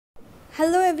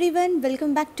Hello everyone,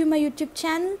 welcome back to my YouTube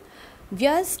channel.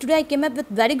 Viewers, today I came up with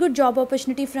very good job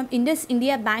opportunity from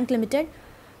India Bank Limited.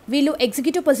 వీళ్ళు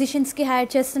executive పొజిషన్స్కి hire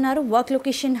చేస్తున్నారు. Work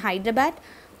location Hyderabad.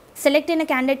 Select అయిన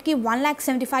క్యాండిడేట్కి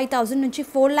 1,75,000 నుంచి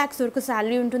 4 lakhs వరకు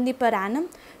salary ఉంటుంది per annum.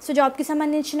 So జాబ్కి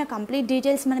సంబంధించిన complete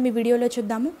details మనం ఈ వీడియోలో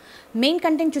చూద్దాము. మెయిన్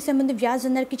కంటెంట్ చూసే ముందు వ్యూవర్స్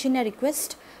అందరికీ చిన్న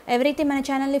రిక్వెస్ట్, ఎవరైతే మన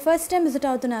ఛానల్ని ఫస్ట్ టైం విజిట్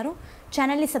అవుతున్నారో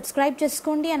ఛానల్ని సబ్స్క్రైబ్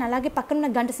చేసుకోండి అండ్ అలాగే పక్కన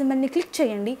గంట సింబల్ని క్లిక్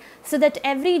చేయండి so that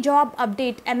every job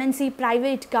update, MNC,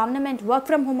 private, government, work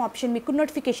from home option మీకు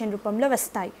నోటిఫికేషన్ రూపంలో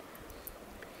వస్తాయి.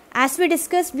 As we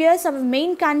discussed, viewers, our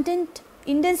main content,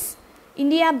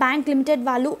 India Bank Limited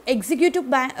వాళ్ళు ఎగ్జిక్యూటివ్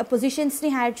పొజిషన్స్ని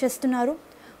హైర్ చేస్తున్నారు.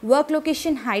 Work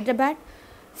location Hyderabad.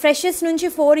 ఫ్రెషర్స్ నుంచి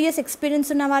 4 years ఎక్స్పీరియన్స్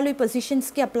ఉన్న వాళ్ళు ఈ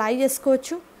పొజిషన్స్కి అప్లై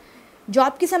చేసుకోవచ్చు.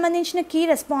 జాబ్కి సంబంధించిన కీ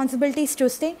రెస్పాన్సిబిలిటీస్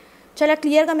చూస్తే చాలా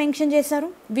క్లియర్గా మెన్షన్ చేశారు.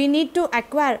 We need to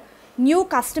acquire new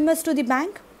customers to the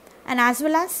bank and as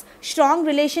well as strong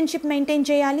relationship maintain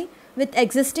చేయాలి with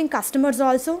existing customers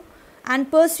also and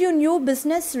pursue new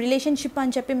business relationship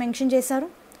అని చెప్పి మెన్షన్ చేశారు.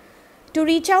 To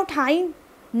reach out high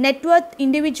net worth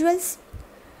individuals,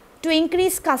 to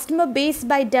increase customer base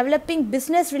by developing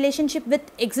business relationship with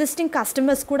existing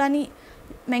customers కూడా అని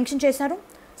mention చేశారు.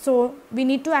 So we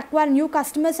need to acquire new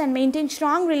customers and maintain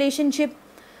strong relationship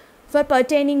for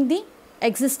pertaining the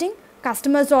existing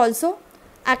customers also.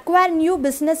 Acquire new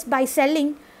business by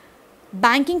selling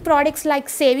banking products like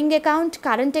saving account,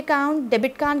 current account,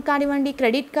 debit card కానివ్వండి,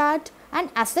 credit card and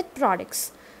asset products.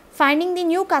 Finding the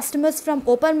new customers from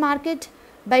open market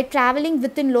by traveling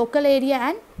within local area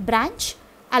and branch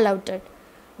allotted.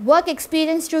 Work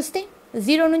experience చూస్తే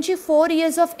 0 నుంచి 4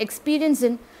 years of experience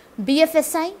in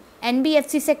BFSI,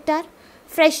 NBFC sector.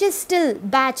 Freshers still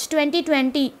batch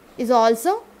 2020 is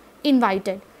also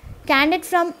invited. Candidate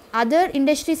from other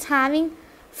industries having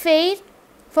fair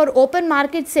for open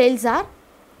market sales are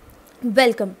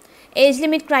welcome. Age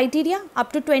limit criteria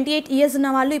up to 28 years ఉన్న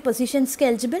వాళ్ళు ఈ పొజిషన్స్కి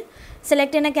eligible.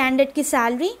 Select అయిన క్యాండిడేట్కి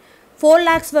salary 4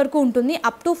 lakhs వరకు ఉంటుంది.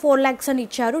 Up to 4 lakhs అని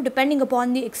ఇచ్చారు depending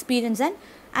upon the experience and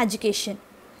education.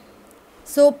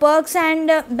 So perks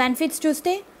and benefits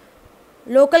చూస్తే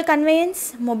local conveyance,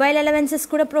 mobile allowances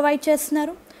కూడా ప్రొవైడ్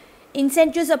చేస్తున్నారు.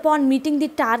 Incentives upon meeting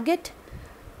the target.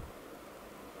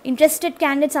 Interested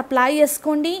candidates apply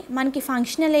చేసుకోండి. మనకి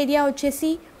ఫంక్షనల్ ఏరియా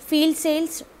వచ్చేసి field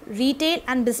sales, retail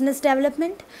and business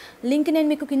development. Link నేను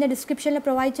మీకు కింద డిస్క్రిప్షన్లో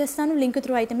ప్రొవైడ్ చేస్తాను. లింక్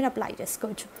త్రూ అయితే మీరు అప్లై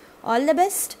చేసుకోవచ్చు. All the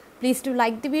best. Please to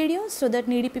like the video so that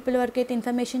needy people వరకు అయితే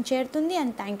ఇన్ఫర్మేషన్ చేరుతుంది.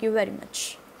 And thank you very much.